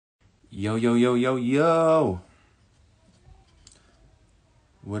Yo, yo, yo, yo, yo.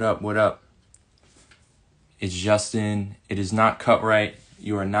 What up, what up? It's Justin. It is not cut right.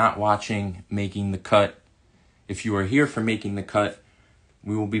 You are not watching Making the Cut. If you are here for Making the Cut,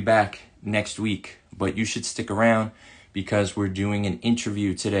 we will be back next week. But you should stick around because we're doing an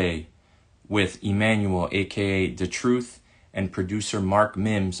interview today with Emanuel, aka T.R.U.T.H, and producer Mark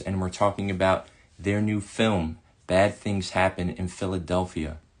Mims, and we're talking about their new film, Bad Things Happen in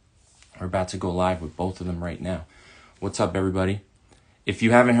Philadelphia. We're about to go live with both of them right now. What's up, everybody? If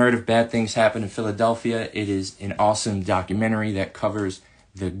you haven't heard of Bad Things Happen in Philadelphia, it is an awesome documentary that covers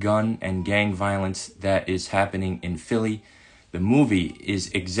the gun and gang violence that is happening in Philly. The movie is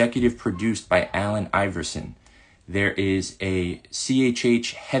executive produced by Alan Iverson. There is a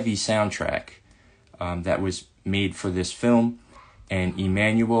CHH heavy soundtrack that was made for this film, and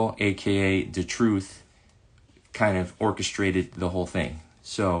Emanuel, aka T.R.U.T.H, kind of orchestrated the whole thing.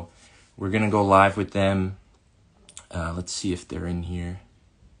 So we're going to go live with them. Let's see if they're in here.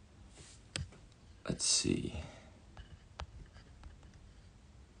 Let's see.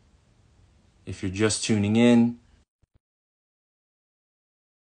 If you're just tuning in,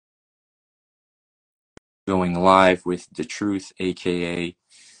 going live with T.R.U.T.H, aka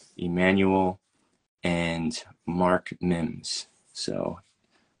Emanuel and Mark Mims. So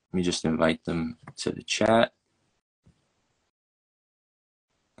let me just invite them to the chat.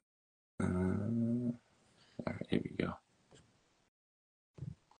 All right, here we go.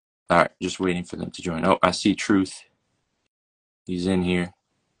 All right, just waiting for them to join. Oh, I see Truth. He's in here.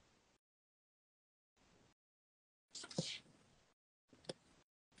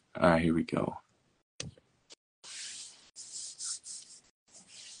 All right, here we go.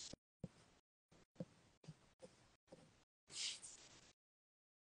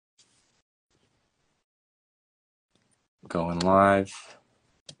 Going live.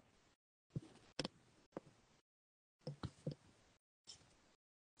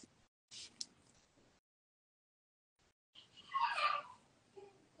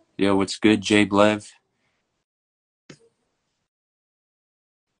 Yo, what's good, Jay Blev?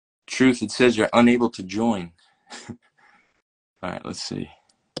 Truth, it says you're unable to join. All right, let's see.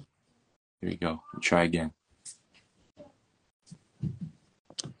 Here we go. We'll try again.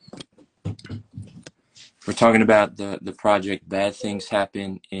 We're talking about the project Bad Things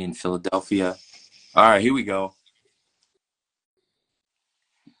Happen in Philadelphia. All right, here we go.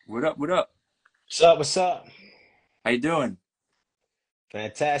 What up, what up? What's up? What's up? How you doing?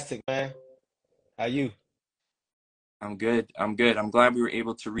 Fantastic, man. How you? I'm good. I'm good. I'm glad we were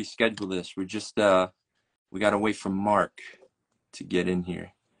able to reschedule this. We're just we gotta wait for Mark to get in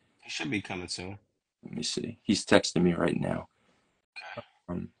here. You should be coming soon. Let me see. He's texting me right now.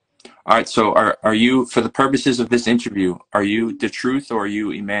 All right, so are you, for the purposes of this interview, are you T.R.U.T.H or are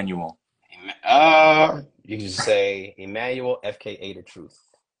you Emanuel? You can just say Emmanuel, FKA the truth.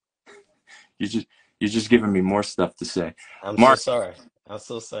 You just you're just giving me more stuff to say. I'm so Mark, sorry. I'm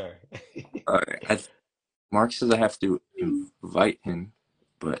so sorry. all right, Mark says I have to invite him,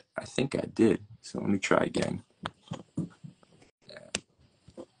 but I think I did. So let me try again.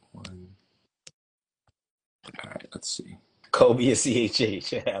 One. All right, let's see. Kobe and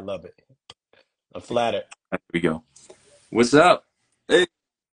CHH. I love it. I'm flattered. There we go. What's up? Hey,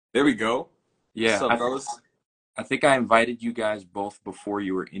 there we go. What's Yeah, up, fellas? I think I invited you guys both before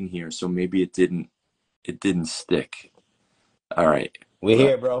you were in here, so maybe it didn't stick. All right. We're Well,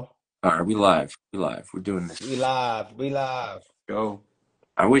 here, bro. all right, we live. We live. We're doing this. We live. We live. Go.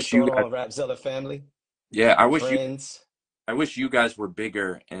 I What's wish you going guys, on, Rapzilla family? yeah, Friends? I wish you guys were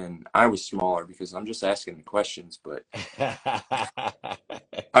bigger and I was smaller because I'm just asking the questions, but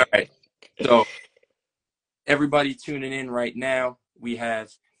all right. So everybody tuning in right now, we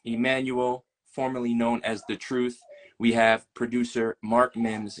have Emanuel, formerly known as T.R.U.T.H. We have producer Mark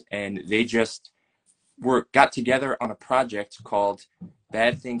Mims, and they just got together on a project called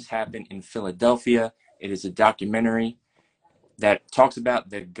Bad Things Happen in Philadelphia. It is a documentary that talks about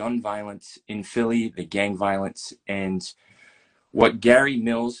the gun violence in Philly, the gang violence, and what Gary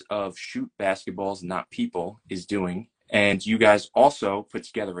Mills of Shoot Basketballs Not People is doing. And you guys also put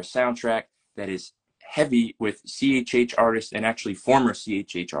together a soundtrack that is heavy with CHH artists and actually former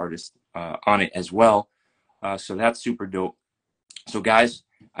CHH artists on it as well. So that's super dope. So guys,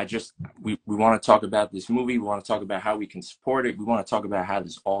 we want to talk about this movie. We want to talk about how we can support it. We want to talk about how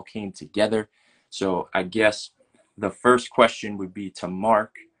this all came together. So I guess the first question would be to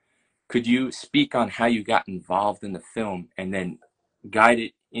Mark. Could you speak on how you got involved in the film and then guide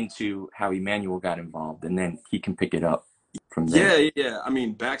it into how Emanuel got involved, and then he can pick it up from there? Yeah. I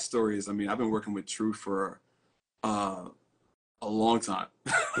mean, backstories. I mean, I've been working with True for uh a long time.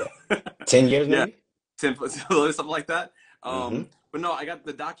 Yeah. 10 years Yeah, maybe? 10 something like that. Mm-hmm. But no, I got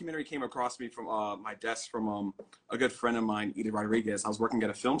the documentary came across me from my desk from a good friend of mine, Edie Rodriguez. I was working at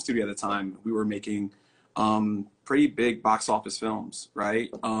a film studio at the time. We were making pretty big box office films, right?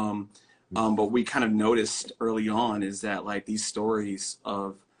 But we kind of noticed early on is that like these stories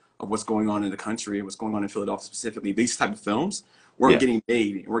of what's going on in the country, what's going on in Philadelphia specifically, these type of films weren't Yeah. getting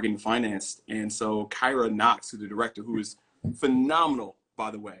made and we're getting financed. And so Kyra Knox, who's the director, who is phenomenal,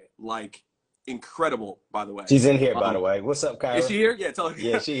 by the way, like incredible, by the way. She's in here, by the Um, way. What's up, is Kyra? she here? Yeah, tell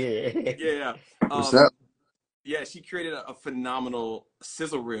Yeah, her. she here. Yeah, yeah. What's up? Yeah, she created a phenomenal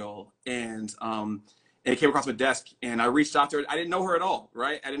sizzle reel, and it came across my desk, and I reached out to her. I didn't know her at all,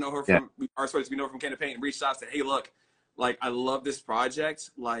 right? I didn't know her Yeah. from our stories. We know her from Can of Paint, and reached out and said, "Hey, look, like I love this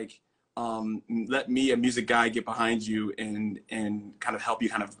project. Like, let me, a music guy, get behind you and kind of help you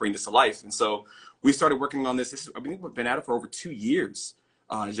kind of bring this to life." And so we started working on this. I think we've been at it for over 2 years,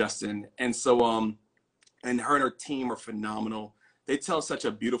 Justin. And so and her and her team are phenomenal. They tell such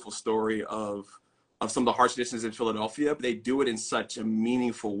a beautiful story of some of the harsh conditions in Philadelphia, but they do it in such a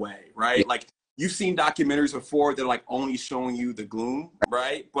meaningful way, Yeah. right? Like you've seen documentaries before that are like only showing you the gloom,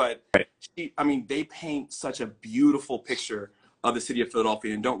 right? But Right. I mean, they paint such a beautiful picture of the city of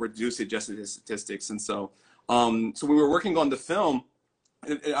Philadelphia and don't reduce it just to the statistics. And so, so when we were working on the film,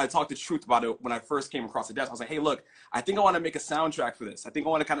 I talked to Truth about it when I first came across the desk. I was like, hey, look, I think I want to make a soundtrack for this. I think I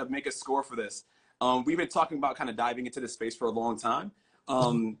want to kind of make a score for this. We've been talking about kind of diving into this space for a long time.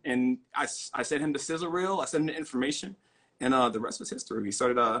 And I sent him the sizzle reel. I sent him the information. And the rest was history. We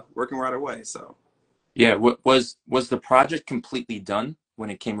started working right away. So. Yeah. Was the project completely done when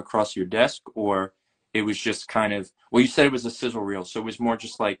it came across your desk, or it was just kind of, well, you said it was a sizzle reel, so it was more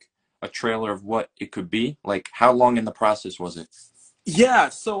just like a trailer of what it could be? Like, how long in the process was it? Yeah,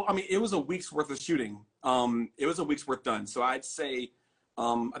 so I mean, it was a week's worth of shooting. It was a week's worth done. So I'd say,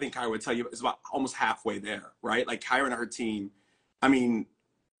 I think Kyra would tell you it's about almost halfway there, right? Like Kyra and her team. I mean,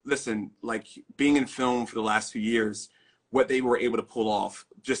 listen, like being in film for the last few years, what they were able to pull off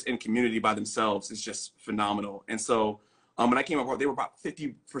just in Community by themselves is just phenomenal. And so, when I came up, they were about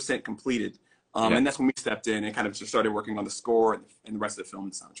 50% completed, Yeah. and that's when we stepped in and kind of just started working on the score and the rest of the film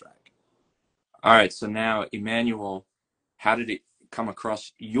and soundtrack. All right. So now, Emmanuel, how did it come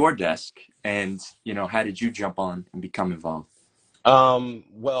across your desk, and how did you jump on and become involved?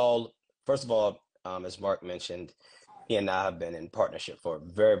 Well, first of all, as Mark mentioned, he and I have been in partnership for a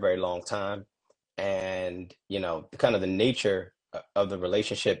very, very long time. And, kind of the nature of the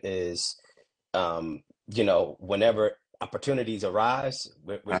relationship is, whenever opportunities arise,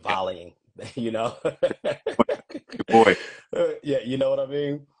 we're Okay. volleying, you know? Good boy. Yeah, you know what I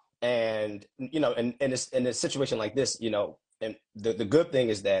mean? And, in a situation like this, and the good thing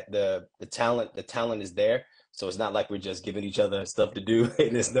is that the talent is there. So it's not like we're just giving each other stuff to do.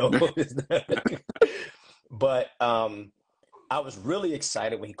 And it's not, but I was really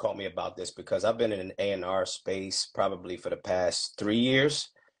excited when he called me about this because I've been in an A&R space probably for the past 3 years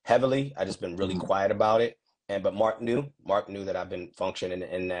heavily. I just been really Mhm. quiet about it. But Mark knew that I've been functioning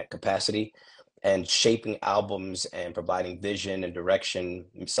in that capacity and shaping albums and providing vision and direction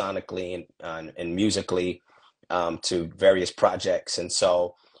sonically and musically to various projects. And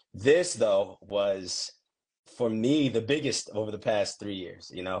so this though was for me the biggest over the past 3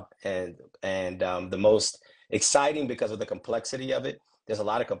 years, and the most exciting because of the complexity of it. There's a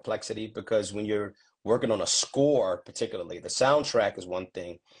lot of complexity because when you're working on a score, particularly the soundtrack is one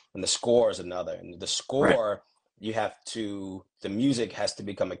thing and the score is another. And the Right. score, the music has to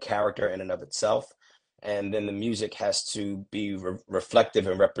become a character in and of itself. And then the music has to be reflective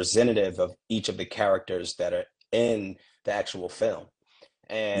and representative of each of the characters that are in the actual film.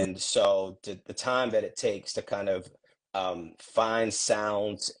 Yeah. And so the time that it takes to kind of find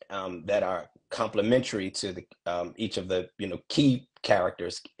sounds that are complementary to each of the key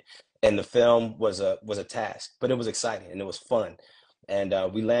characters in the film was a task, but it was exciting and it was fun, and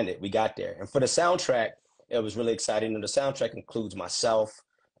we landed, we got there. And for the soundtrack, it was really exciting. And the soundtrack includes myself,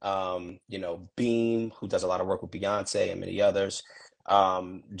 Beam, who does a lot of work with Beyonce and many others,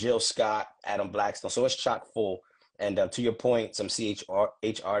 Jill Scott, Adam Blackstone. So it's chock full. And to your point, some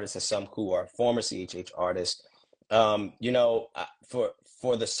CHH artists and some who are former CHH artists.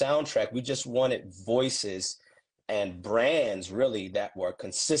 For the soundtrack, we just wanted voices and brands really that were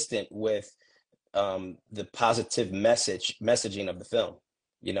consistent with the positive messaging of the film.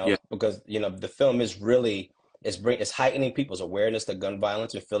 Yeah. Because the film is really it's heightening people's awareness to gun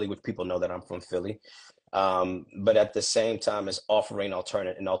violence in Philly, which people know that I'm from Philly. But at the same time, it's offering an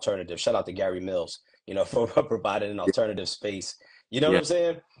alternative. Shout out to Gary Mills, for providing an alternative space. You know what Yeah. I'm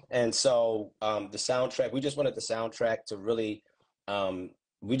saying? And so the soundtrack, we just wanted the soundtrack to really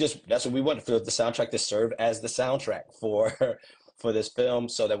we just that's what we wanted for the soundtrack to serve as the soundtrack for for this film,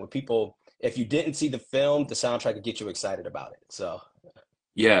 so that when people, if you didn't see the film, the soundtrack would get you excited about it. So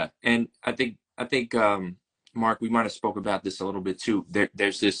Yeah, and I think Mark, we might have spoke about this a little bit too.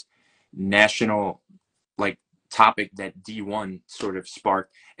 There's this national like topic that D1 sort of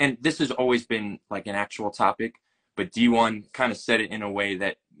sparked, and this has always been like an actual topic, but D1 kind of said it in a way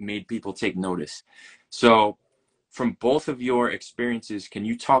that made people take notice. So, from both of your experiences, can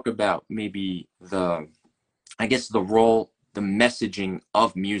you talk about maybe I guess the role the messaging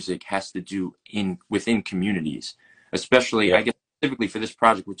of music has to do in within communities, especially I yeah. guess specifically for this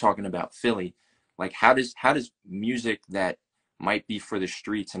project we're talking about Philly. Like how does music that might be for the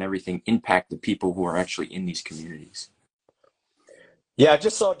streets and everything impact the people who are actually in these communities? Yeah, I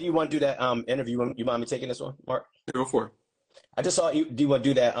just saw, do you want to do that interview? You mind me taking this one, Mark? Go for it. I just saw you, do you want to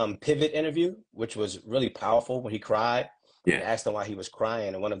do that pivot interview, which was really powerful, when he cried and Yeah, they asked him why he was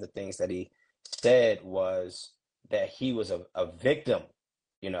crying. And one of the things that he said was that he was a victim,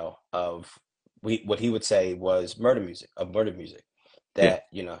 of what he would say was murder music, yeah, that,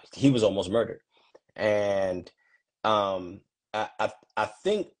 he was almost murdered. And um, I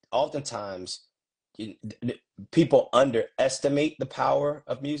think oftentimes you- people underestimate the power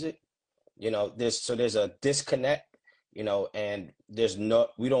of music. There's a disconnect, and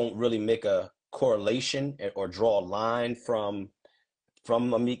we don't really make a correlation or draw a line from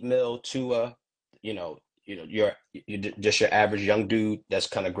a Meek Mill to just your average young dude that's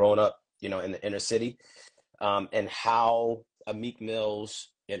kind of growing up, in the inner city, and how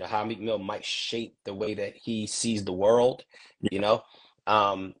Meek Mill might shape the way that he sees the world. you yeah, know.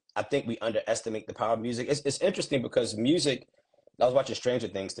 I think we underestimate the power of music. It's interesting because music. I was watching Stranger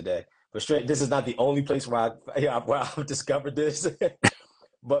Things today, but this is not the only place where I've discovered this.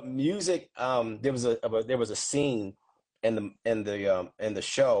 But music, there was a scene in the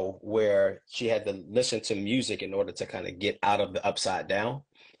show where she had to listen to music in order to kind of get out of the upside down.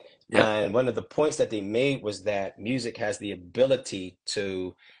 yeah, And one of the points that they made was that music has the ability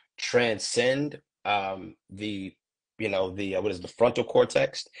to transcend the what is the frontal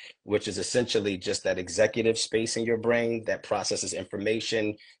cortex, which is essentially just that executive space in your brain that processes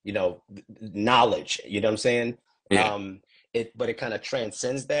information, knowledge. You know what I'm saying? yeah, But it kind of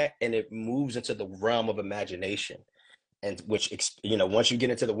transcends that, and it moves into the realm of imagination, and once you get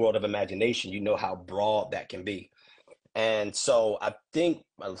into the world of imagination, you know how broad that can be. And so I think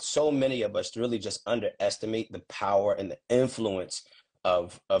so many of us really just underestimate the power and the influence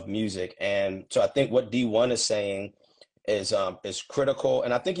of music. And so I think what D1 is saying is critical.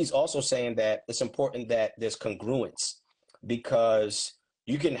 And I think he's also saying that it's important that there's congruence, because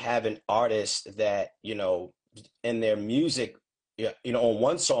you can have an artist that, in their music, on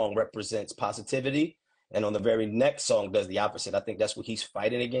one song represents positivity, and on the very next song does the opposite. I think that's what he's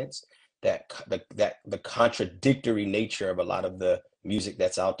fighting against, the contradictory nature of a lot of the music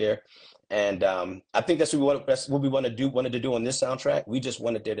that's out there. And I think that's what we wanted to do on this soundtrack. We just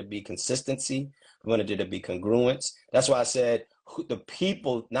wanted there to be consistency. We wanted there to be congruence. That's why I said the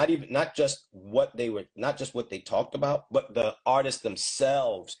people, not just what they talked about, but the artists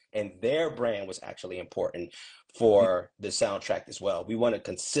themselves and their brand was actually important for the soundtrack as well. We wanted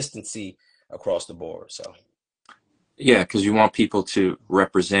consistency across the board. So yeah. Because you want people to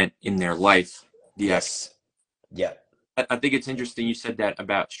represent in their life the actual. yes, yeah. I think it's interesting you said that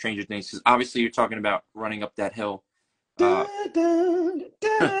about Stranger Things because obviously you're talking about running up that hill. Uh, Dun, dun,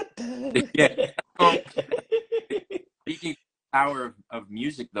 dun, dun. yeah, that song. Speaking of the power of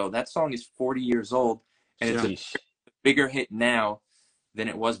music, though, that song is 40 years old, and it's Yeah. a Sheesh. bigger hit now than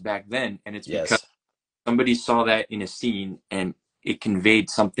it was back then, and it's because Yes, somebody saw that in a scene and it conveyed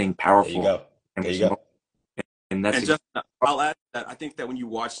something there you powerful go. and There you was go. and that's And just I'll add that I think that when you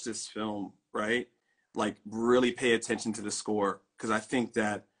watch this film, right, like really pay attention to the score, because I think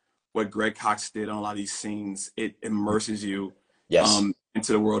that what Greg Cox did on a lot of these scenes, it immerses you Yes,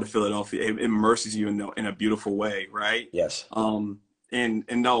 into the world of Philadelphia. It immerses you in a beautiful way, right? yes. And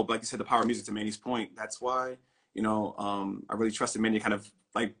no, like you said, the power of music, to Manny's point. That's why I really trusted Manny to kind of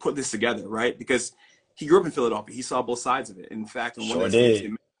like put this together, right? Because he grew up in Philadelphia. He saw both sides of it. In fact, in one of Sure the scenes,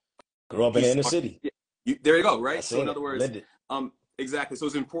 did. Grew up in he the inner saw. city. There you go, I right? So seen in it, other words, lived it. exactly. So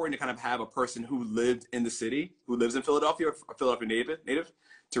it's important to kind of have a person who lived in the city, who lives in Philadelphia, or a Philadelphia native,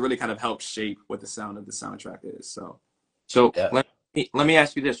 to really kind of help shape what the sound of the soundtrack is. so Yeah. let me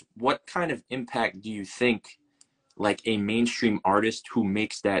ask you this: what kind of impact do you think like a mainstream artist who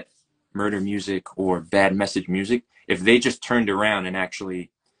makes that murder music or bad message music, if they just turned around and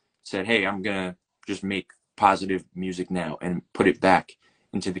actually said, "Hey, I'm gonna just make positive music now and put it back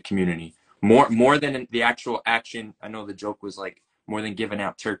into the community," more than the actual action. I know the joke was like more than giving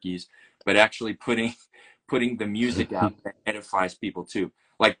out turkeys, but actually putting the music out that edifies people too.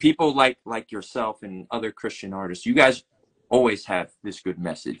 Like people like yourself and other Christian artists, you guys always have this good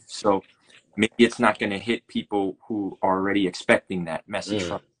message. So maybe it's not going to hit people who are already expecting that message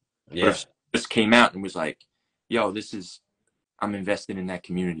from. But Yeah. if this came out and was like, "Yo, I'm invested in that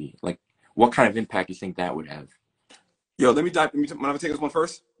community," like, what kind of impact do you think that would have? Yo, let me dive. Let me, I'm gonna take this one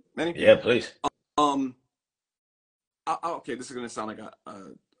first, Manny. Yeah, please. Um, okay, this is gonna sound like a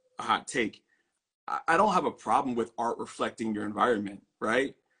hot take. I don't have a problem with art reflecting your environment,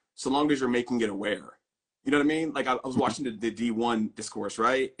 right? So long as you're making it aware. You know what I mean? Like I was watching the D1 discourse,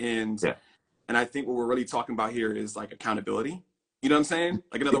 right? Yeah, And I think what we're really talking about here is like accountability. You know what I'm saying?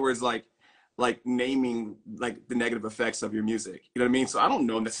 Like in other words, like naming like the negative effects of your music. You know what I mean? So I don't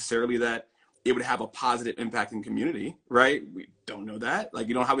know necessarily that it would have a positive impact in community, right? We don't know that. Like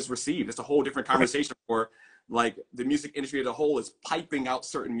you know how it's received. It's a whole different conversation for like the music industry as a whole is piping out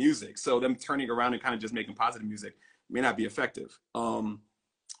certain music. So them turning around and kind of just making positive music may not be effective.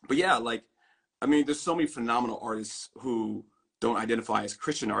 But yeah, like I mean, there's so many phenomenal artists who don't identify as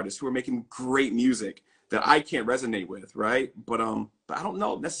Christian artists who are making great music that I can't resonate with, right? But I don't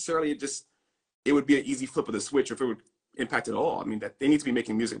know necessarily. It would be an easy flip of the switch if it would impact at all. I mean, that they need to be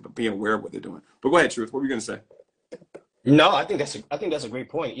making music, but being aware of what they're doing. But go ahead, Truth. What were you gonna say? No, I think that's a great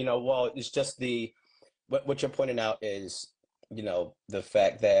point. Well, it's just what you're pointing out is, the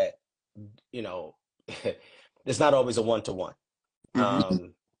fact that, you know, it's not always a one-to-one. Mm-hmm.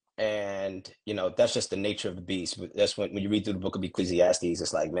 And that's just the nature of the beast. That's when you read through the book of Ecclesiastes,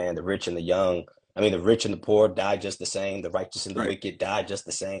 it's like, man, the rich and the young, I mean, the rich and the poor die just the same. The righteous and the Right. wicked die just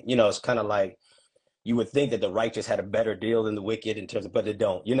the same. It's kind of like you would think that the righteous had a better deal than the wicked in terms of, but they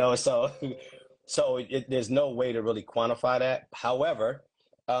don't, so there's no way to really quantify that. However,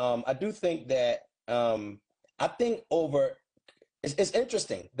 I do think that I think it's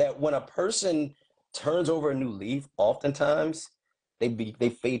interesting that when a person turns over a new leaf, oftentimes they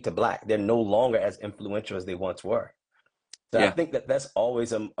fade to black. They're no longer as influential as they once were. So I yeah, think that that's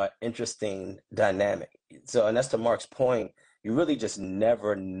always a interesting dynamic. So, and that's to Mark's point. You really just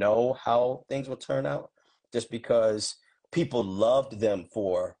never know how things will turn out, just because people loved them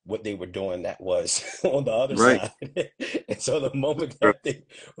for what they were doing that was on the other Right. side. And so the moment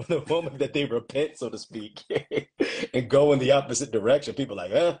that they repent, so to speak, and go in the opposite direction, people are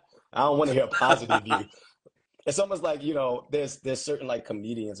like, I don't want to hear a positive view. It's almost like, there's certain like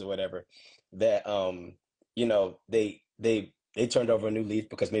comedians or whatever that they turned over a new leaf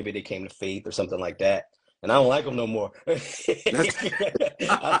because maybe they came to faith or something like that. And I don't like them no more. That's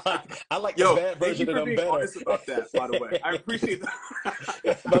I like the yo. bad Thank you version of for them being better. honest about that. By the way, I appreciate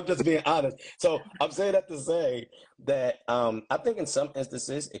that. But I'm just being honest. So I'm saying that to say that I think in some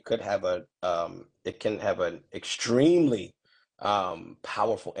instances it can have an extremely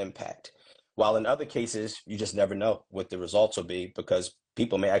powerful impact. While in other cases, you just never know what the results will be, because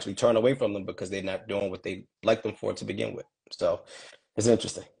people may actually turn away from them because they're not doing what they like them for to begin with. So it's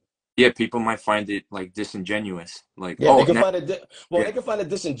interesting. yeah. People might find it like disingenuous, like, Yeah, they oh, can now, find it. Well, yeah. they can find it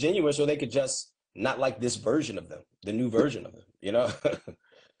disingenuous, or they could just not like this version of them, the new version of them.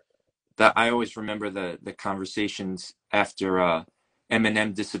 That I always remember the conversations after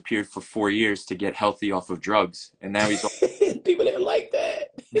Eminem disappeared for 4 years to get healthy off of drugs, and now he's People didn't like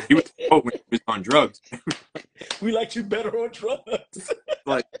he was that. when he was on drugs. We liked you better on drugs.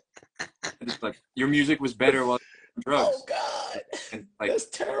 Like it's like your music was better while on Oh drugs, God, and like that's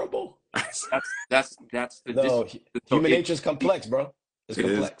terrible. that's the No, so human nature is complex, bro. It's It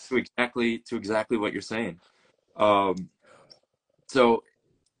is. complex. to exactly what you're saying. Um, so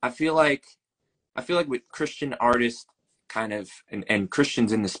I feel like with Christian artists kind of and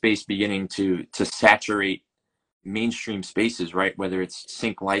Christians in the space beginning to saturate mainstream spaces, right? Whether it's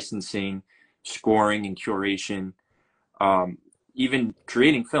sync licensing, scoring and curation, um, even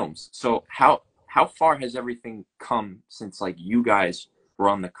creating films. So how far has everything come since like you guys were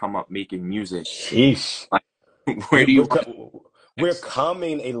on the come up making music? Sheesh. Like, where We're do you we're want we're next?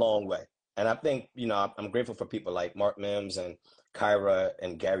 coming a long way, and I think I'm grateful for people like Mark Mims and Kyra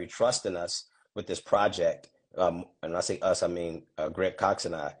and Gary trusting us with this project. And when I say us, I mean Greg Cox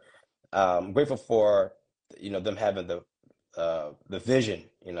and I. I'm grateful for them having the vision,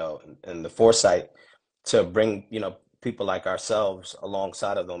 and the foresight to bring people like ourselves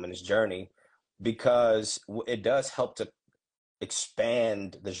alongside of them in this journey, because it does help to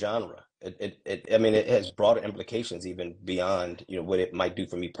expand the genre. I mean, it has broader implications even beyond, what it might do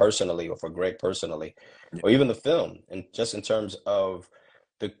for me personally, or for Greg personally, Yeah. or even the film. And just in terms of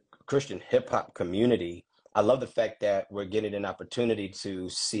the Christian hip hop community, I love the fact that we're getting an opportunity to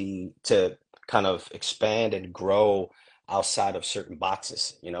kind of expand and grow outside of certain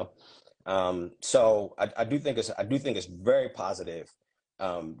boxes, you know. So I do think it's very positive,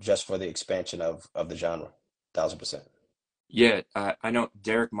 just for the expansion of the genre, 1,000%. Yeah, I know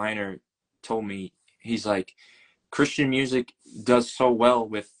Derek Miner told me, he's like, Christian music does so well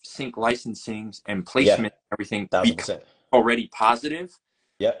with sync licensing and Yeah, placement and everything thousand because percent. it's already positive.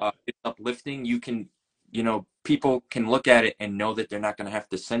 Yeah, It's uplifting. You can, people can look at it and know that they're not going to have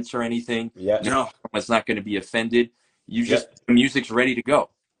to censor anything. yeah, No, No. it's not going to be offended. yeah, The music's ready to go.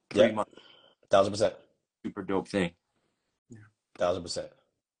 yeah, Pretty much 1,000%, super dope thing. 1,000%.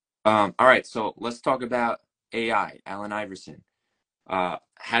 All right, so let's talk about AI, Allen Iverson. How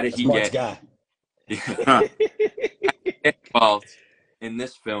did That's he Mark's get guy. involved in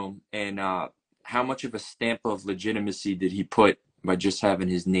this film, and how much of a stamp of legitimacy did he put by just having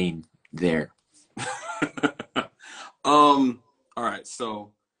his name there? All right,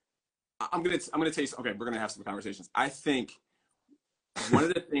 so I'm gonna tell you. Okay, we're gonna have some conversations. I think one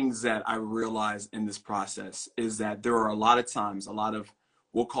of the things that I realized in this process is that there are a lot of times, a lot of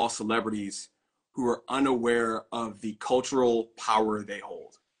we'll call celebrities who are unaware of the cultural power they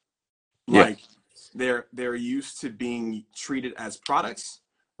hold. Yeah. Like they're used to being treated as products,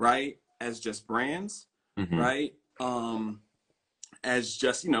 right? As just brands, Hmm. right? As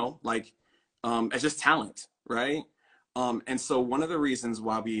just, as just talent, right? And so one of the reasons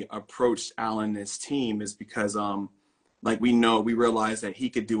why we approached Alan and his team is because like we realized that he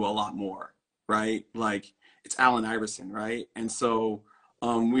could do a lot more, right? Like it's Allen Iverson, right? And so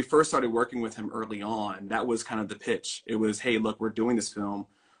we first started working with him early on. That was kind of the pitch. It was, hey, look, we're doing this film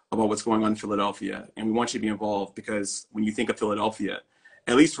about what's going on in Philadelphia, and we want you to be involved because when you think of Philadelphia,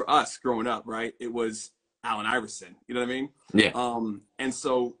 at least for us growing up, right, it was Allen Iverson. You know what I mean? Yeah. And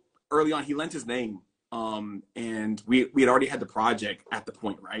so early on, he lent his name, and we had already had the project at the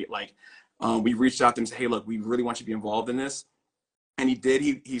point, right? Like, we reached out to him and said, "Hey, look, we really want you to be involved in this," and he did.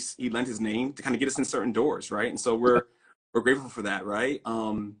 He lent his name to kind of get us in certain doors, right? And so we're grateful for that, right?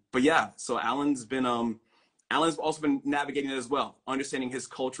 But yeah, so Alan's also been navigating it as well, understanding his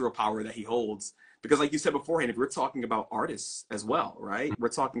cultural power that he holds. Because, like you said beforehand, if we're talking about artists as well, right? We're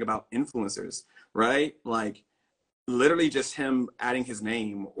talking about influencers, right? Like literally just him adding his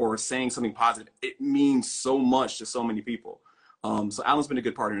name or saying something positive, it means so much to so many people. So Alan's been a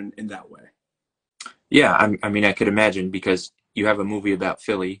good partner in that way. Yeah, I mean, I could imagine because you have a movie about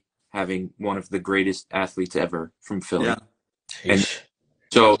Philly having one of the greatest athletes ever from Yeah. Philly. And Sheesh.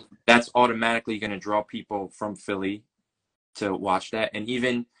 so that's automatically going to draw people from Philly to watch that. And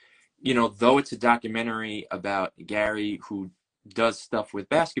even, though it's a documentary about Gary who does stuff with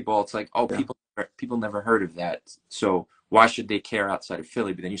basketball, it's like, oh, Yeah. people never heard of that. So why should they care outside of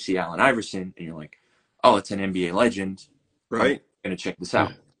Philly? But then you see Allen Iverson and you're like, oh, it's an NBA legend. I'm Right. going to check this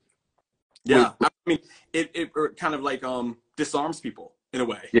out. Yeah. I mean, it kind of like disarms people in a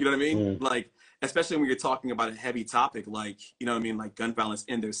way. Yeah. You know what I mean? Mm. Like, especially when you're talking about a heavy topic like, you know what I mean, like gun violence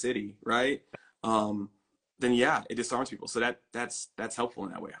in their city, right? Then yeah, it disarms people. So that's helpful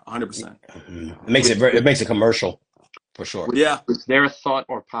in that way, 100%. It makes it commercial for sure. Yeah. Was there a thought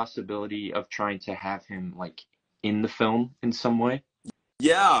or possibility of trying to have him like in the film in some way?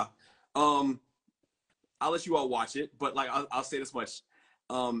 Yeah. Um, I'll let you all watch it, but like I'll say this much.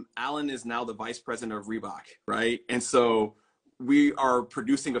 Alan is now the vice president of Reebok, right? And so we are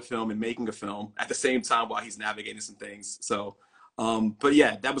producing a film and making a film at the same time while he's navigating some things. So, but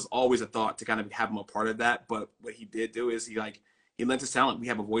yeah, that was always a thought to kind of have him a part of that. But what he did do is he lent his talent. We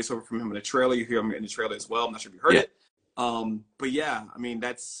have a voiceover from him in the trailer. You hear him in the trailer as well. I'm not sure if you heard Yeah. it. But yeah, I mean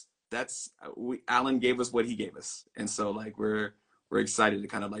Alan gave us what he gave us, and so like we're excited to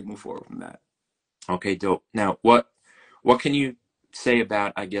kind of like move forward from that. Okay, dope. Now, what can you say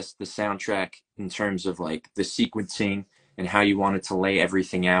about, I guess, the soundtrack in terms of like the sequencing and how you wanted to lay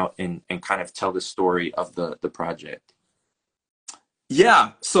everything out and kind of tell the story of the project?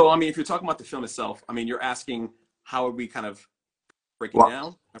 Yeah. So, I mean, if you're talking about the film itself, I mean, you're asking how would we kind of break it Well,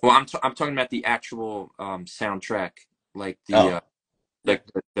 down? I'm talking about the actual soundtrack, like Oh, Yeah. the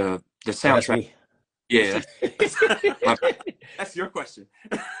oh, that's soundtrack. me. Yeah, That's your question.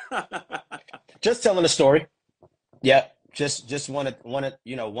 Just telling a story. Yeah, just wanted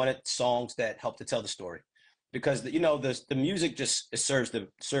songs that help to tell the story, because the music just it serves the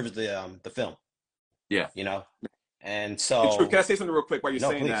film, yeah, you know, and And True, can I so say something real quick while you're no,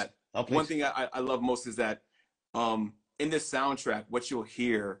 saying please, that? no, One please. thing I love most is that in this soundtrack, what you'll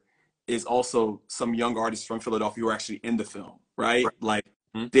hear is also some young artists from Philadelphia who are actually in the film, right? right. Like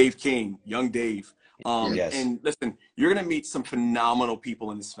Hmm? Dave King, young Dave. Yeah, Yes. And listen, you're gonna meet some phenomenal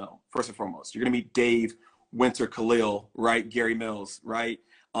people in this film. First and foremost, you're gonna meet Dave, Winter, Khalil, right? Gary Mills, right?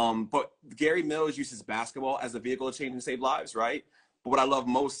 But Gary Mills uses basketball as a vehicle to change and save lives, right? But what I love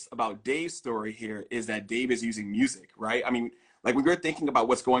most about Dave's story here is that Dave is using music, right? I mean, like when you're thinking about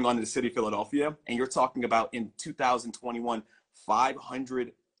what's going on in the city of Philadelphia, and you're talking about in 2021,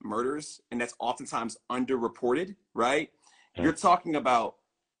 500 murders, and that's oftentimes underreported, right? You're talking about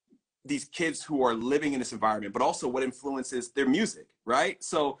these kids who are living in this environment, but also what influences their music, right?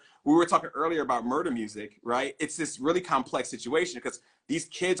 So we were talking earlier about murder music, right? It's this really complex situation because these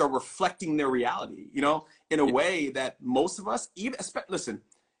kids are reflecting their reality, you know, in a way that most of us, even, listen,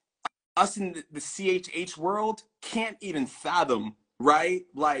 us in the CHH world can't even fathom, right?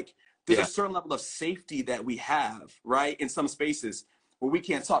 Like there's a certain level of safety that we have, right? In some spaces where we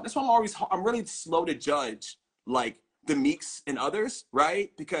can't talk. That's why I'm really slow to judge like the Meeks and others,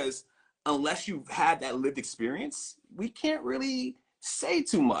 right? Because unless you've had that lived experience, we can't really say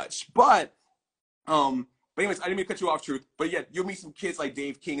too much. But anyways, I didn't mean to cut you off, Truth. But yeah, you'll meet some kids like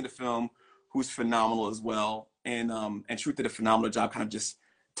Dave King in the film, who's phenomenal as well. And Truth did a phenomenal job kind of just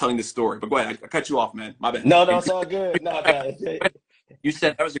telling the story. But go ahead, I cut you off, man. My bad. No, And it's all good. No, no. you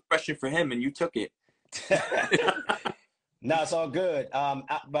said that was a question for him, and you took it. No, it's all good.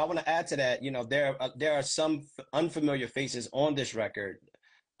 But I want to add to that. You know, there are some unfamiliar faces on this record.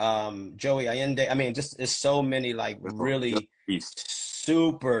 Joey Allende. I mean, just there's so many like really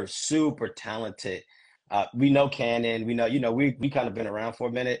super talented. We know Cannon. We know, you know, we kind of been around for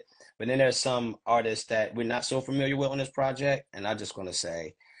a minute. But then there's some artists that we're not so familiar with on this project, and I'm just gonna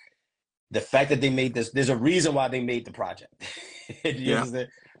say, the fact that they made this, there's a reason why they made the project. You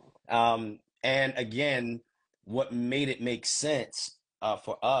understand? And again, what made it make sense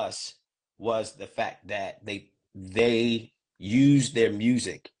for us was the fact that they used their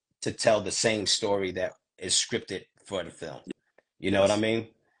music to tell the same story that is scripted for the film. You know what I mean?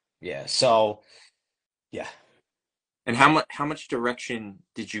 Yeah. So, yeah. And how much direction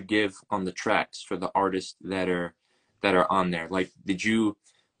did you give on the tracks for the artists that are on there? Like, did you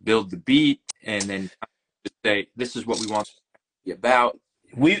build the beat and then just say this is what we want to be about?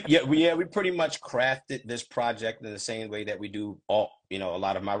 We pretty much crafted this project in the same way that we do a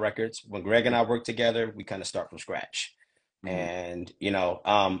lot of my records. When Greg and I work together, we kind of start from scratch. And you know,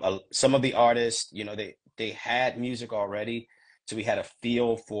 some of the artists, you know, they had music already, so we had a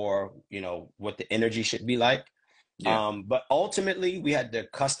feel for, you know, what the energy should be like. But ultimately, we had to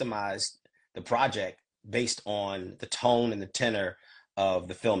customize the project based on the tone and the tenor of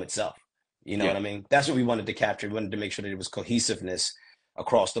the film itself. You know what I mean? That's what we wanted to capture. We wanted to make sure that there was cohesiveness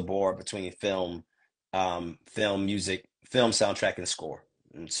across the board between film, music, film soundtrack, and score.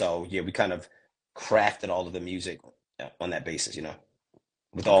 And so, yeah, we kind of crafted all of the music on that basis, you know,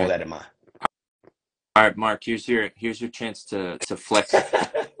 with all that in mind. All right, Mark, here's your chance to flex.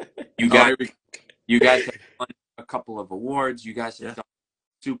 You guys have won a couple of awards. You guys have done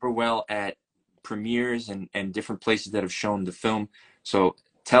super well at premieres and different places that have shown the film. So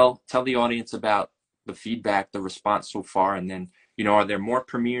tell the audience about the feedback, the response so far, and then, you know, are there more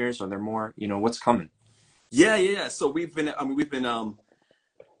premieres? Are there more, you know, what's coming? Yeah. So we've been in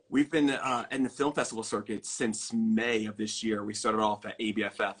the film festival circuit since May of this year. We started off at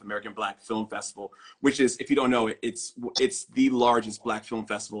ABFF, American Black Film Festival, which is, if you don't know, it's the largest Black film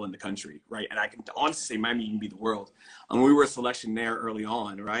festival in the country, right? And I can honestly say might even be the world. We were a selection there early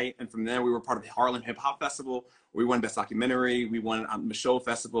on, right? And from there, we were part of the Harlem Hip Hop Festival. We won Best Documentary. We won the Show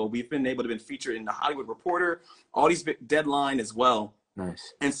Festival. We've been able to be featured in the Hollywood Reporter, all these Deadline as well.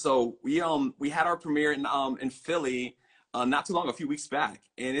 Nice. And so we had our premiere in Philly not too long, a few weeks back,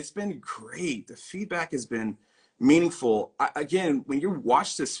 and it's been great. The feedback has been meaningful. Again, when you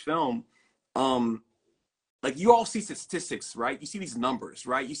watch this film, like you all see statistics, right? You see these numbers,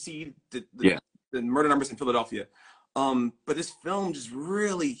 right? You see the murder numbers in Philadelphia. But this film just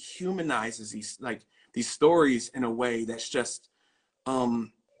really humanizes these stories in a way that's just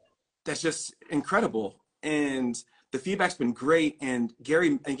incredible. And the feedback's been great. And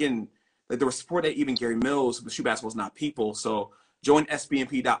Gary, again, like there was support that even Gary Mills, with Shoe Basketball is Not People. So join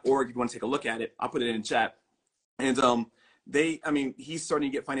sbnp.org if you want to take a look at it. I'll put it in the chat. And he's starting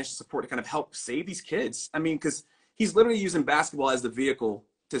to get financial support to kind of help save these kids. I mean, because he's literally using basketball as the vehicle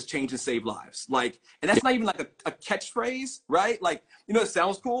to change and save lives. Like, and that's not even like a catchphrase, right? Like, you know, it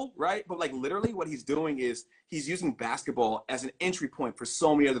sounds cool, right? But like literally what he's doing is he's using basketball as an entry point for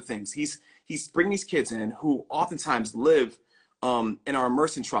so many other things. He's bringing these kids in who oftentimes live and are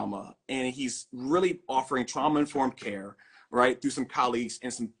immersed in trauma, and he's really offering trauma-informed care, right, through some colleagues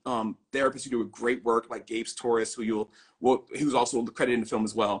and some therapists who do great work, like Gabe Torres, he was also credited in the film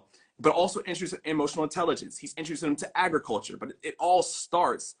as well, but also introducing emotional intelligence. He's introducing them to agriculture, but it all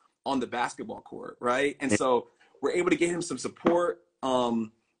starts on the basketball court, right? And so we're able to get him some support.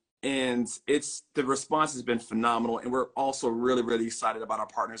 And the response has been phenomenal. And we're also really, really excited about our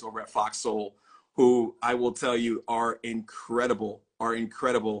partners over at Fox Soul, who I will tell you are incredible,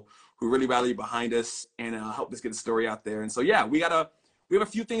 who really rallied behind us and helped us get the story out there. And so, yeah, we have a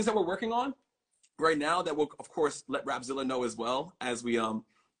few things that we're working on right now that we'll, of course, let Rapzilla know as well as we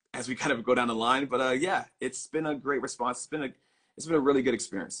kind of go down the line. But yeah, it's been a great response. It's been a really good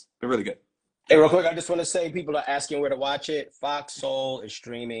experience. It's been really good. Hey, real quick, I just want to say people are asking where to watch it. Fox Soul is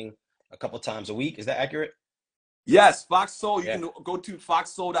streaming a couple times a week. Is that accurate? Yes, Fox Soul. You Yeah. can go to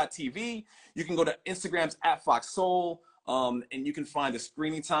foxsoul.tv. You can go to Instagrams at Fox Soul, and you can find the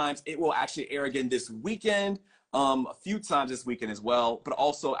screening times. It will actually air again this weekend, a few times this weekend as well. But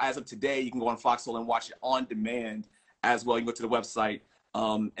also, as of today, you can go on Fox Soul and watch it on demand as well. You can go to the website.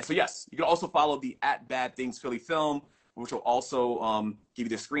 And so, yes, you can also follow the at Bad Things Philly Film, which will also give you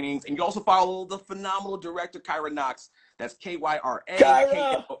the screenings. And you can also follow the phenomenal director, Kyra Knox. That's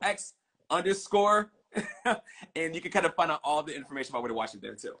KYRAKNOX _. And you can kind of find out all the information about where to watch it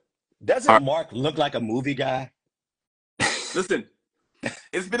there too. Doesn't Mark look like a movie guy? Listen,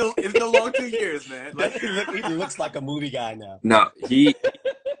 it's been a long 2 years, man. Like, he looks like a movie guy now. No,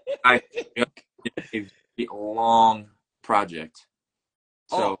 I a long project.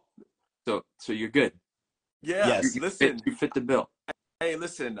 So you're good. Yeah. Yes. Listen, you fit the bill. Hey,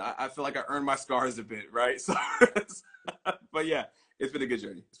 listen, I feel like I earned my scars a bit, right? So, but yeah, it's been a good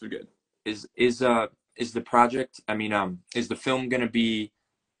journey. It's been good. Is the project, I mean, is the film gonna be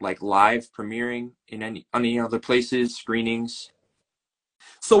like live premiering in any other places, screenings?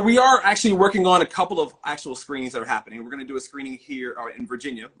 So we are actually working on a couple of actual screenings that are happening. We're going to do a screening here in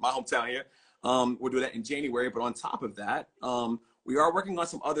Virginia, my hometown here. We'll do that in January. But on top of that, we are working on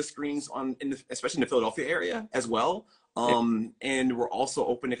some other screenings especially in the Philadelphia area as well. And we're also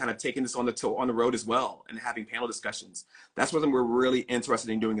open to kind of taking this on the road as well and having panel discussions. That's something we're really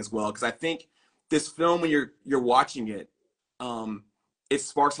interested in doing as well, because I think this film, when you're watching it, it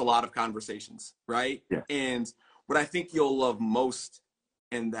sparks a lot of conversations, right? Yeah. And what I think you'll love most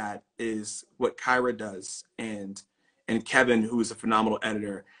in that is what Kyra does and Kevin, who is a phenomenal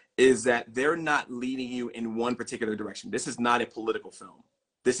editor, is that they're not leading you in one particular direction. This is not a political film.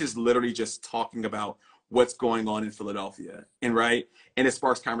 This is literally just talking about what's going on in Philadelphia, and it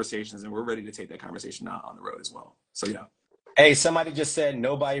sparks conversations, and we're ready to take that conversation out on the road as well. So yeah. Hey, somebody just said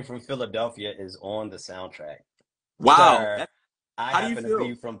nobody from Philadelphia is on the soundtrack. Wow. Sir, I happen to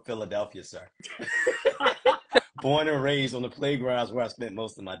be from Philadelphia, sir. Born and raised on the playgrounds where I spent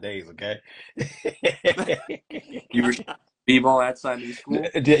most of my days, okay? You were b-ball outside of the school?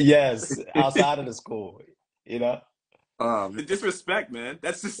 Yes, outside of the school, you know? The disrespect, man.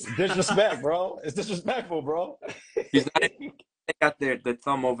 That's just disrespect, bro. It's disrespectful, bro. He's not, they got the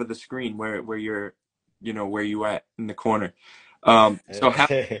thumb over the screen where you're, where you at in the corner. So how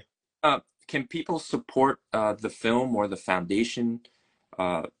can people support the film or the foundation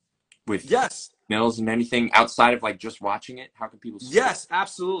with yes meals and anything outside of like just watching it? How can people support? Yes,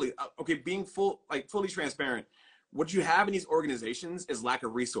 absolutely. Okay, being fully transparent, what you have in these organizations is lack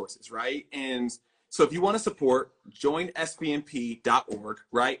of resources, right? And so if you want to support, join sbnp.org,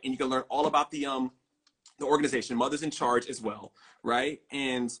 right? And you can learn all about the organization, Mothers in Charge as well, right?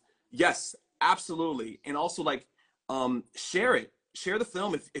 And yes, absolutely. And also share it. Share the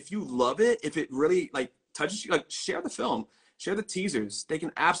film if you love it, if it really touches you, share the film, share the teasers. They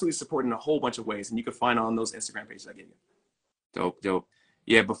can absolutely support in a whole bunch of ways, and you can find on those Instagram pages I gave you. Dope.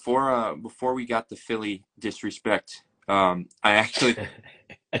 Yeah, before we got the Philly disrespect, I actually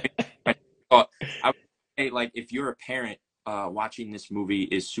I would say, if you're a parent, watching this movie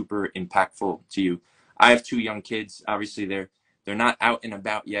is super impactful to you. I have 2 young kids. Obviously, they're not out and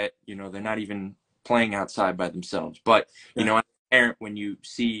about yet. They're not even playing outside by themselves. But as a parent, when you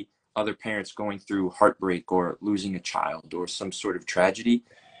see other parents going through heartbreak or losing a child or some sort of tragedy,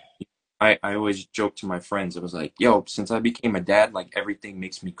 I always joke to my friends. I was like, yo, since I became a dad, everything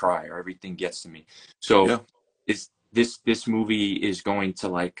makes me cry or everything gets to me. So this movie is going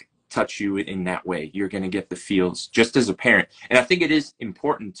to touch you in that way. You're going to get the feels just as a parent. And I think it is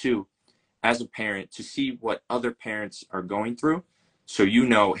important too, as a parent, to see what other parents are going through. So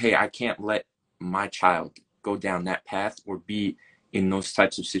hey, I can't let my child go down that path or be in those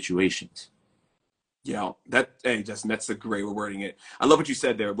types of situations. Yeah, hey, Justin, that's a great way of wording it. I love what you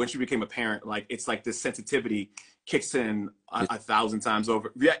said there. Once you became a parent, it's like this sensitivity kicks in a 1,000 times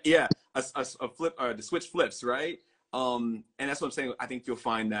over. Yeah, the switch flips, right? And that's what I'm saying. I think you'll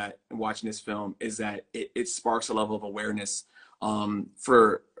find that in watching this film is that it sparks a level of awareness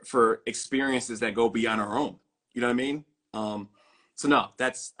for experiences that go beyond our own. You know what I mean? So no,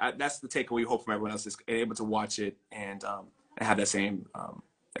 that's the takeaway we hope from everyone else is able to watch it and have that same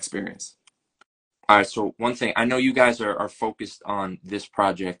experience. All right, so one thing, I know you guys are focused on this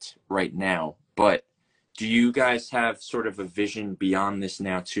project right now, but do you guys have sort of a vision beyond this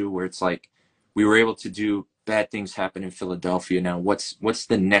now too, where it's like we were able to do bad things happen in Philadelphia now? What's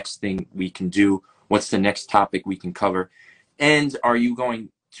the next thing we can do? What's the next topic we can cover? And are you going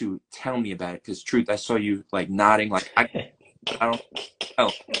to tell me about it? Because Truth, I saw you like nodding, like I don't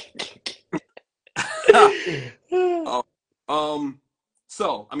know. Oh,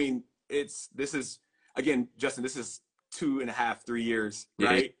 so I mean, this is again, Justin, this is 2.5, 3 years, Yeah,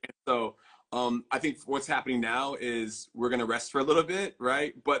 right? And so, I think what's happening now is we're gonna rest for a little bit,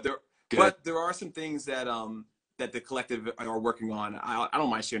 right? good. But there are some things that that the collective are working on. I don't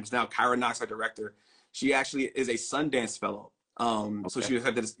mind sharing this now. Kyra Knox, our director, she actually is a Sundance fellow. So Okay. she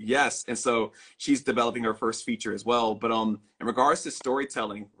had this, yes, and so she's developing her first feature as well. But in regards to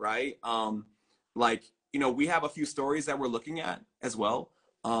storytelling, right? Like, you know, we have a few stories that we're looking at as well,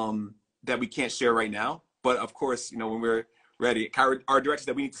 that we can't share right now. But of course, you know, when we're ready, our director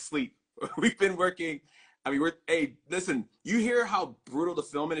said we need to sleep. We've been working. I mean, hey, listen, you hear how brutal the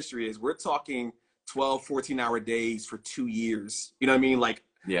film industry is. We're talking 12, 14-hour days for 2 years. You know what I mean? Like,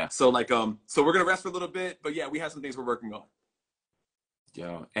 Yeah. so like, so we're gonna rest for a little bit, but yeah, we have some things we're working on.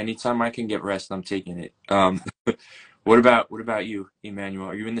 Yo, anytime I can get rest, I'm taking it. What about you, Emmanuel?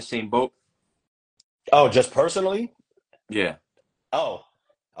 Are you in the same boat? Oh, just personally? Yeah. Oh,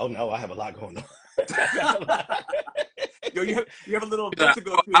 oh no, I have a lot going on. I got a lot. Yo, you have a little event I to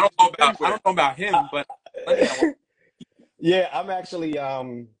go to don't know in about I February. don't know about him, but plenty I want. Yeah, I'm actually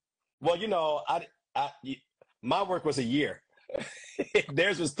well, you know, my work was a year.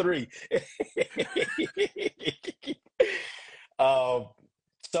 Theirs was 3. Um,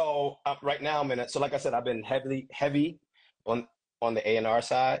 so right now I'm in it. So like I said, I've been heavy on the A&R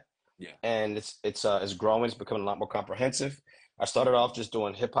side, Yeah. and it's growing. It's becoming a lot more comprehensive. I started off just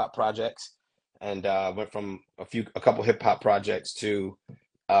doing hip hop projects, and went from a couple hip hop projects to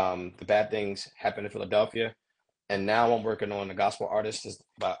the bad things happen in Philadelphia. And now I'm working on a gospel artist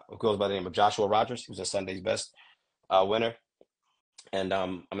who goes by the name of Joshua Rogers, who's a Sunday's Best winner. And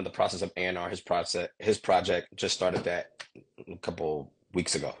I'm in the process of A&R his project. Just started that a couple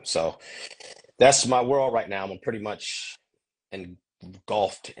weeks ago. So that's my world right now. I'm pretty much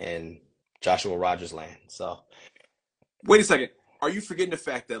engulfed in Joshua Rogers land. So Wait a second. Are you forgetting the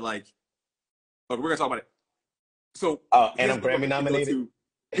fact that like, okay, we're gonna talk about it. So and here's I'm the book Grammy that you go nominated. to.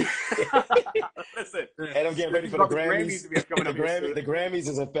 Listen, And I'm getting ready speaking for the about the Grammys Grammys. to be coming up here soon. The Grammys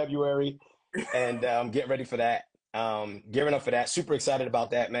is in February, and I'm getting ready for that. Gearing up for that. Super excited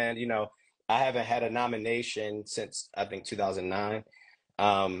about that, man. You know, I haven't had a nomination since I think 2009.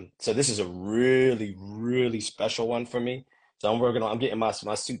 So this is a really, really special one for me. So I'm getting my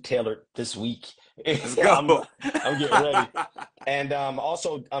suit tailored this week. Let's I'm go. I'm getting ready. And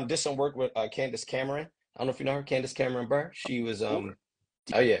also did some work with Candace Cameron. I don't know if you know her, Candace Cameron Burr. She was Sure.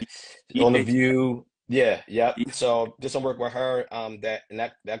 oh yeah, on the DH. View. Yeah, yeah. So did some work with her.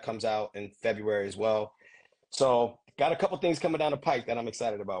 That comes out in February as well. So got a couple things coming down the pike that I'm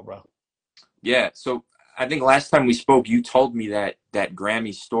excited about, bro. Yeah. So I think last time we spoke, you told me that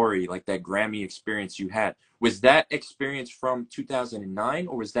Grammy story, like that Grammy experience you had. Was that experience from 2009,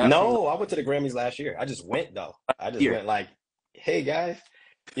 or was that from No, I went to the Grammys last year. I just went though. I just here? went like, hey guys.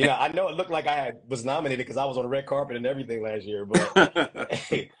 You know, I know it looked like was nominated because I was on the red carpet and everything last year, but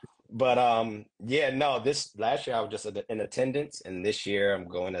but yeah, no, this last year I was just in attendance, and this year I'm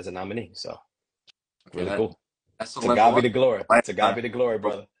going as a nominee. So Okay, really cool. that's a To God level be up. the glory. To God Lifetime. be the glory,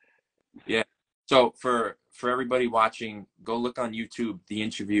 brother. Yeah. So for everybody watching, go look on YouTube the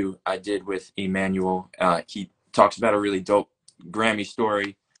interview I did with Emmanuel. He talks about a really dope Grammy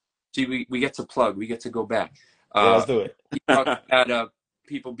story. See, we get to plug, we get to go back. Yeah, Uh, let's do it. he talks about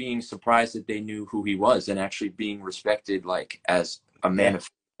people being surprised that they knew who he was and actually being respected like as a man Yeah. of.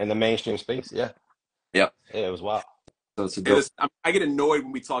 In the mainstream space. Yeah. Yep. Yeah, it was wild. So it's a Hey, dope. listen, I get annoyed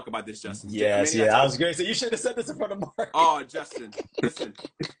when we talk about this, Justin. Yes, Manny, I yeah. I told was you. great. So you should have said this in front of Mark. Oh, Justin, listen.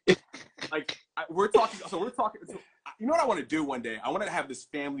 Like we're talking. So we're talking. So, you know what I want to do one day? I want to have this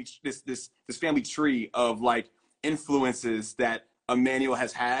family tree of like influences that Emmanuel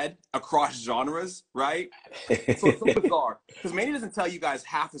has had across genres, right? So it's so bizarre because Manny doesn't tell you guys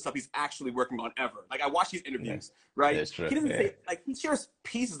half the stuff he's actually working on ever. Like I watch these Yeah, interviews, right? that's true. He doesn't Yeah. say like he shares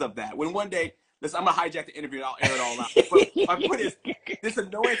pieces of that. When one day, listen, I'm gonna hijack the interview and I'll air it all out. But my point is, this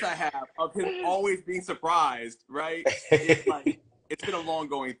annoyance I have of him always being surprised, right? Is like it's been a long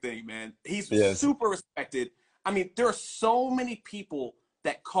going thing, man. He's Yes. super respected. I mean, there are so many people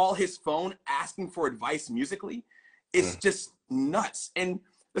that call his phone asking for advice musically. It's Mm. just nuts. And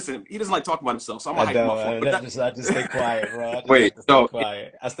Listen, he doesn't like talking about himself, so I'm I gonna hype him up don't. for him. But I just stay quiet, bro. I just Wait, like to stay so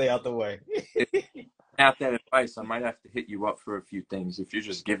quiet. I stay out the way. if you have that advice, I might have to hit you up for a few things if you're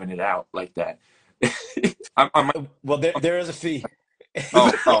just giving it out like that. I might. Well, there is a fee.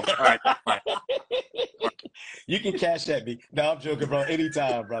 All right, fine. You can cash at me. No, I'm joking, bro.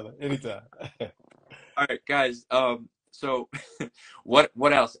 Anytime, brother. Anytime. All right, guys. So what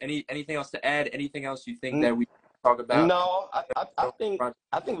else? Anything else to add? Anything else you think that we talk about? No, I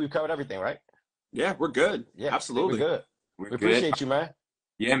think we've covered everything, right? yeah, we're good. Yeah, I think we're Absolutely. good. We're We good. appreciate you, man.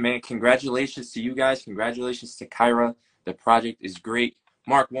 Yeah, man. Congratulations to you guys. Congratulations to Kyra. The project is great.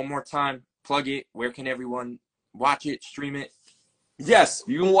 Mark, one more time, plug it. Where can everyone watch it, stream it? Yes,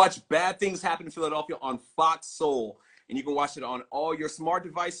 you can watch Bad Things Happen in Philadelphia on Fox Soul, and you can watch it on all your smart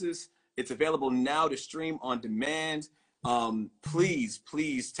devices. It's available now to stream on demand.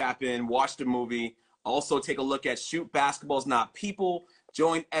 Please tap in, watch the movie. Also, take a look at Shoot Basketballs Not People.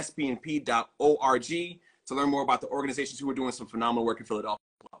 Join sbnp.org to learn more about the organizations who are doing some phenomenal work in Philadelphia.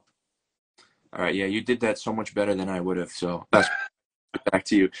 All right. Yeah, you did that so much better than I would have. So that's back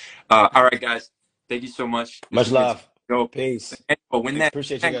to you. All right, guys. Thank you so much. This Much has been love. go. Peace. Win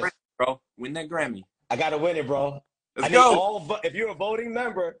Appreciate you that guys. Grammy, bro. Win that Grammy. I gotta win it, bro. Let's I need go. all. If you're a voting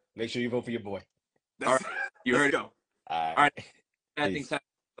member, make sure you vote for your boy. All right. You heard it. Go. All All right. right. Bad things happen.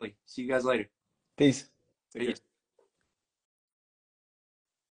 See you guys later. Peace. Take care. Peace.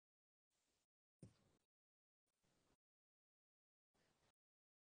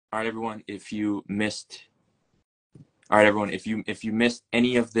 All right, everyone. If you missed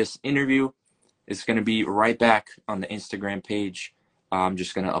any of this interview, it's going to be right back on the Instagram page. I'm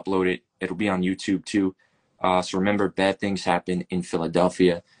just going to upload it. It'll be on YouTube too. So remember, Bad Things Happen in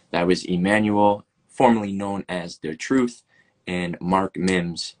Philadelphia. That was Emanuel, formerly known as T.R.U.T.H, and Mark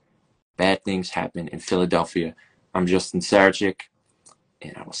Mims. Bad Things Happen in Philadelphia. I'm Justin Sarachik,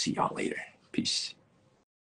 and I will see y'all later. Peace.